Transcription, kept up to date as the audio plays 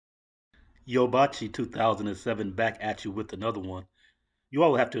Yobachi 2007 back at you with another one. You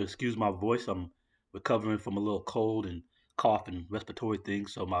all have to excuse my voice. I'm recovering from a little cold and cough and respiratory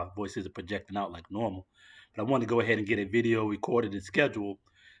things, so my voice isn't projecting out like normal. But I wanted to go ahead and get a video recorded and scheduled.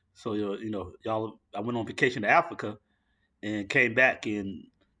 So y'all, I went on vacation to Africa and came back and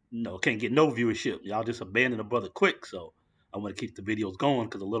can't get no viewership. Y'all just abandoned a brother quick. So I want to keep the videos going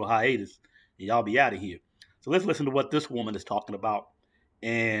because a little hiatus and y'all be out of here. So let's listen to what this woman is talking about,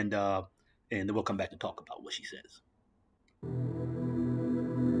 and uh, and then we'll come back and talk about what she says.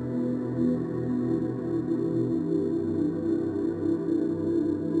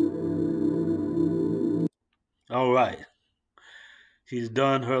 All right, she's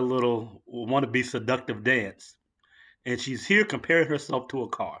done her little wannabe seductive dance, and she's here comparing herself to a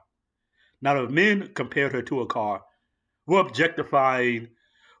car. Now, if men compared her to a car, we're objectifying,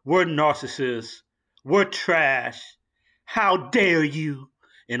 we're narcissists, we're trash, how dare you,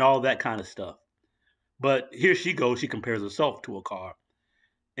 and all that kind of stuff. But here she goes, she compares herself to a car.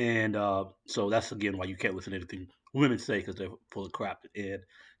 And so that's again why you can't listen to anything women say because they're full of crap and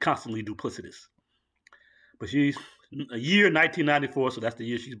constantly duplicitous. But she's a year 1994, so that's the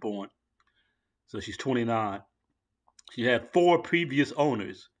year she's born. So she's 29. She had four previous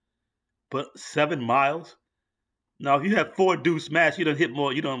owners, but 7 miles. Now, if you have four dudes smash, you don't hit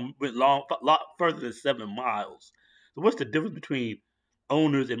more. You don't went long, a lot further than 7 miles. So what's the difference between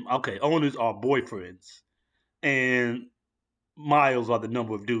owners and okay? Owners are boyfriends, and miles are the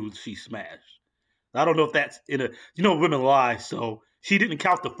number of dudes she smashed. I don't know if that's in a women lie, so she didn't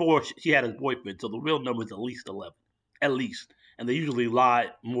count the four she had as boyfriend. So the real number is at least 11, at least, and they usually lie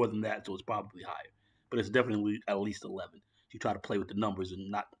more than that, so it's probably higher. But it's definitely at least 11. She tried to play with the numbers and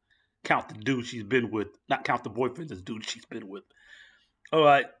not count the dudes she's been with, not count the boyfriends as dudes she's been with. All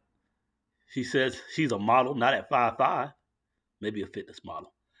right, she says she's a model, not at 5'5", maybe a fitness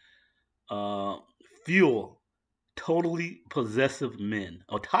model. Uh, Fuel, totally possessive men,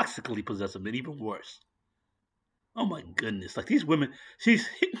 or toxically possessive men, even worse. Oh my goodness. Like these women, she's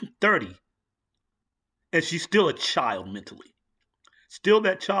hitting 30 and she's still a child mentally. Still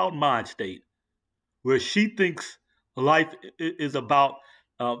that child mind state where she thinks life is about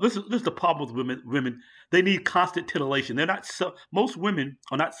this is the problem with women they need constant titillation. They're not most women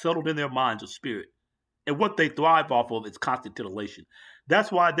are not settled in their minds or spirit. And what they thrive off of is constant titillation.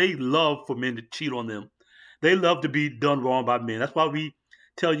 That's why they love for men to cheat on them. They love to be done wrong by men. That's why we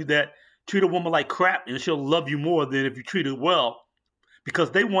tell you that treat a woman like crap and she'll love you more than if you treat her well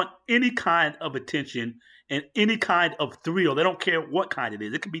because they want any kind of attention and any kind of thrill. They don't care what kind it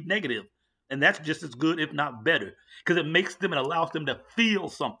is. It can be negative, and that's just as good, if not better, because it makes them and allows them to feel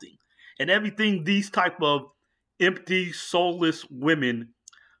something. And everything these type of empty, soulless women,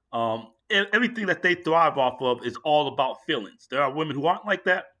 everything that they thrive off of is all about feelings. There are women who aren't like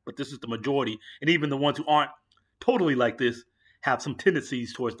that, but this is the majority, and even the ones who aren't totally like this have some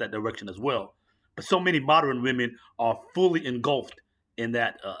tendencies towards that direction as well. But so many modern women are fully engulfed in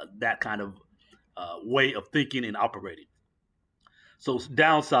that kind of way of thinking and operating. So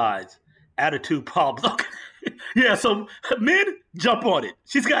downsides, attitude problems. Okay. Yeah, so men jump on it.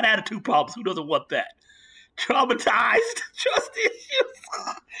 She's got attitude problems. Who doesn't want that? Traumatized, trust issues,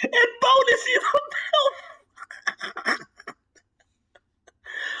 and bonus health.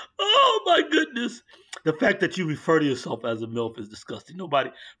 Oh my goodness. The fact that you refer to yourself as a MILF is disgusting.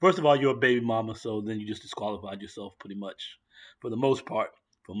 Nobody, first of all, you're a baby mama, so then you just disqualified yourself pretty much for the most part,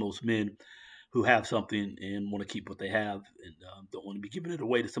 for most men who have something and want to keep what they have and don't want to be giving it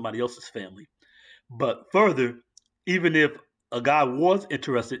away to somebody else's family. But further, even if a guy was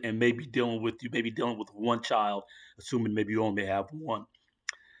interested and maybe dealing with you, maybe dealing with one child, assuming maybe you only have one,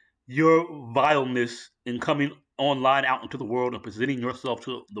 your vileness in coming online out into the world and presenting yourself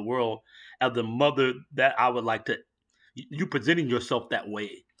to the world as the mother that I would like to, you presenting yourself that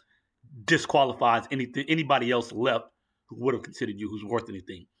way disqualifies anything anybody else left who would have considered you who's worth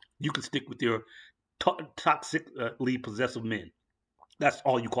anything. You can stick with your toxically possessive men. That's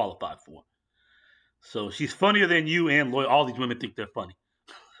all you qualify for. So she's funnier than you and Lloyd. All these women think they're funny.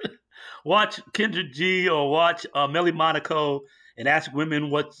 Watch Kendra G or watch Melly Monaco and ask women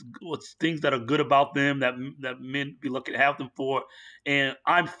what's things that are good about them that men be looking to have them for. And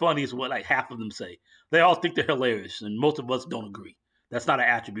I'm funny is what like half of them say. They all think they're hilarious, and most of us don't agree. That's not an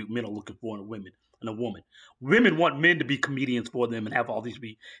attribute men are looking for in a women in a woman. Women want men to be comedians for them and have all these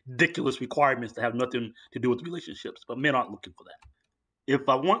ridiculous requirements that have nothing to do with relationships. But men aren't looking for that. If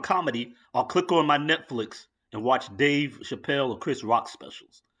I want comedy, I'll click on my Netflix and watch Dave Chappelle or Chris Rock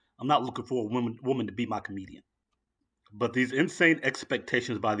specials. I'm not looking for a woman to be my comedian. But these insane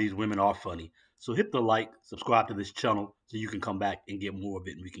expectations by these women are funny. So hit the like, subscribe to this channel so you can come back and get more of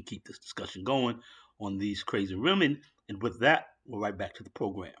it and we can keep this discussion going on these crazy women. And with that, we're right back to the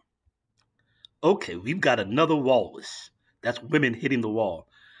program. Okay, we've got another Wallace. That's women hitting the wall.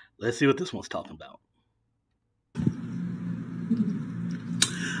 Let's see what this one's talking about.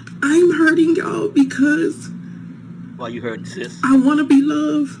 I'm hurting y'all because Why you hurting, sis? I want to be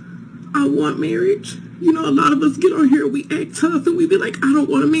loved. I want marriage. You know, a lot of us get on here, we act tough, and we be like, I don't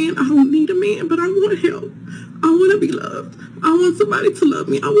want a man, I don't need a man, but I want help. I want to be loved. I want somebody to love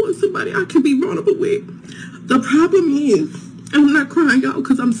me. I want somebody I can be vulnerable with. The problem is, and I'm not crying y'all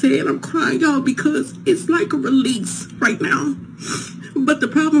because I'm sad, I'm crying y'all because it's like a release right now. But the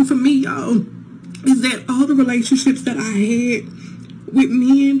problem for me, y'all, is that all the relationships that I had with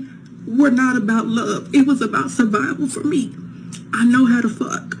men were not about love. It was about survival for me. I know how to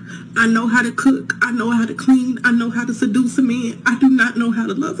fuck. I know how to cook. I know how to clean. I know how to seduce a man. I do not know how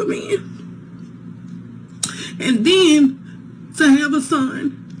to love a man. And then to have a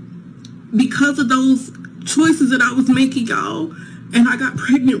son, because of those choices that I was making, y'all, and I got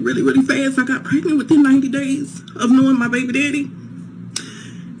pregnant really, really fast. I got pregnant within 90 days of knowing my baby daddy.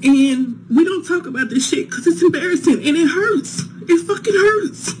 And we don't talk about this shit because it's embarrassing and it hurts. It fucking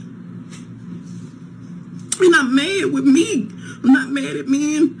hurts. And I'm mad with me. I'm not mad at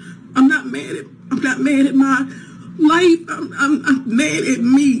men. I'm not mad at my life. I'm mad at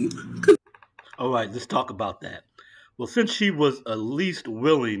me. All right, let's talk about that. Well, since she was at least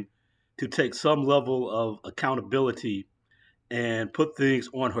willing to take some level of accountability and put things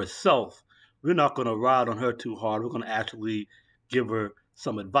on herself, we're not going to ride on her too hard. We're going to actually give her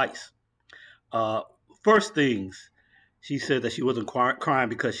some advice. Uh, First things, she said that she wasn't crying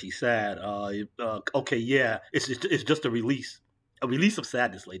because she's sad. Okay, yeah, it's just a release of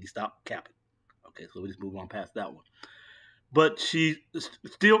sadness, lady. Stop capping. Okay, so we just move on past that one. But she's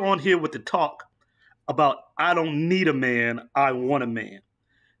still on here with the talk about I don't need a man, I want a man.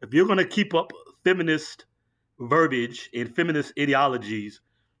 If you're going to keep up feminist verbiage and feminist ideologies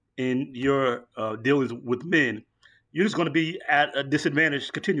in your dealings with men, you're just going to be at a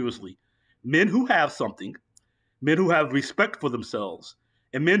disadvantage continuously. Men who have something, men who have respect for themselves,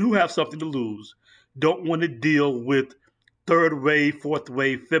 and men who have something to lose don't want to deal with third wave, fourth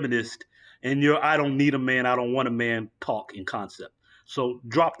wave feminist and your I don't need a man, I don't want a man talk and concept. So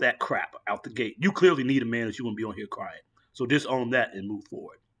drop that crap out the gate. You clearly need a man if you want to be on here crying. So just own that and move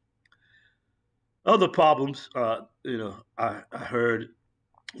forward. Other problems, I heard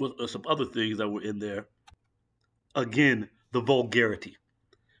was some other things that were in there. Again, the vulgarity.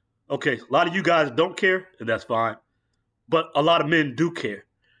 Okay, a lot of you guys don't care, and that's fine. But a lot of men do care.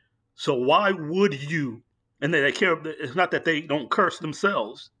 So why would you? And they care. It's not that they don't curse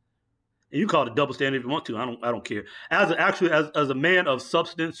themselves. And you call it a double standard if you want to. I don't care. As a man of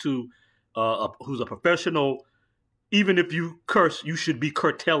substance who's a professional, even if you curse, you should be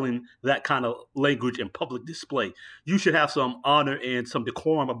curtailing that kind of language in public display. You should have some honor and some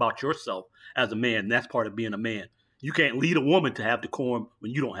decorum about yourself as a man. That's part of being a man. You can't lead a woman to have decorum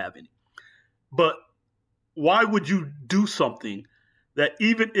when you don't have any. But why would you do something that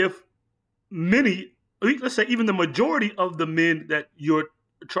even if many, let's say even the majority of the men that you're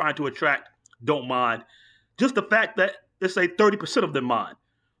trying to attract don't mind, just the fact that let's say 30% of them mind,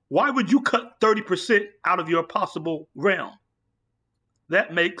 why would you cut 30% out of your possible realm?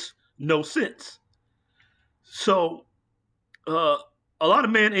 That makes no sense. So a lot of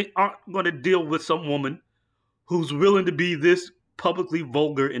men aren't going to deal with some woman who's willing to be this publicly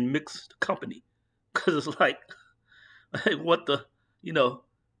vulgar in mixed company, because it's like what the, you know,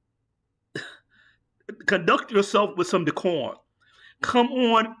 conduct yourself with some decorum. Come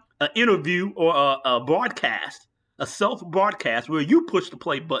on an interview or a broadcast, a self broadcast where you push the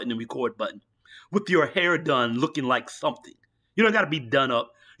play button and record button with your hair done looking like something. You don't got to be done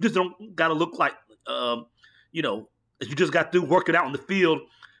up. You just don't got to look like, you know, you just got through working out in the field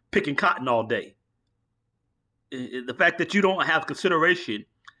picking cotton all day. The fact that you don't have consideration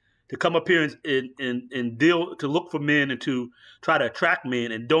to come up here and deal to look for men and to try to attract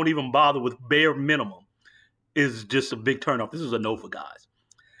men and don't even bother with bare minimum is just a big turnoff. This is a no for guys.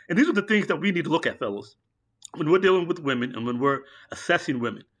 And these are the things that we need to look at, fellas. When we're dealing with women and when we're assessing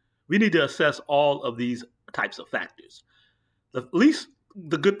women, we need to assess all of these types of factors. At least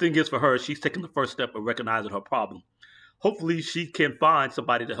the good thing is for her, she's taking the first step of recognizing her problem. Hopefully she can find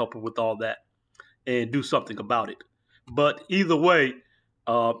somebody to help her with all that and do something about it. But either way,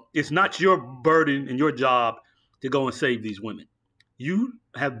 it's not your burden and your job to go and save these women. You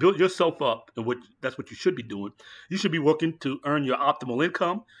have built yourself up, and that's what you should be doing. You should be working to earn your optimal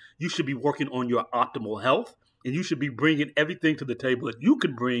income. You should be working on your optimal health. And you should be bringing everything to the table that you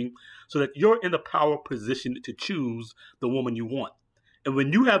can bring so that you're in the power position to choose the woman you want. And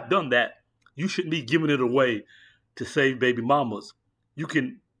when you have done that, you shouldn't be giving it away to save baby mamas. You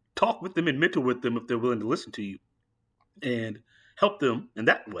can talk with them and mentor with them if they're willing to listen to you and help them in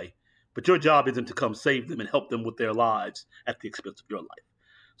that way. But your job isn't to come save them and help them with their lives at the expense of your life.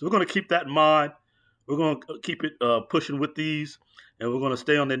 So we're going to keep that in mind. We're going to keep it pushing with these, and we're going to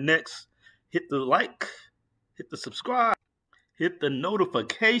stay on the next. Hit the like, hit the subscribe, hit the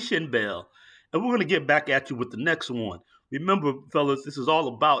notification bell, and we're going to get back at you with the next one. Remember, fellas, this is all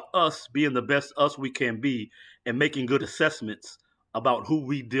about us being the best us we can be and making good assessments about who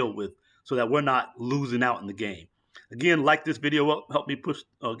we deal with so that we're not losing out in the game. Again, like this video up, help me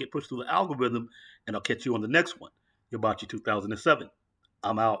get pushed through the algorithm, and I'll catch you on the next one. Hibachi 2007.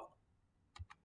 I'm out.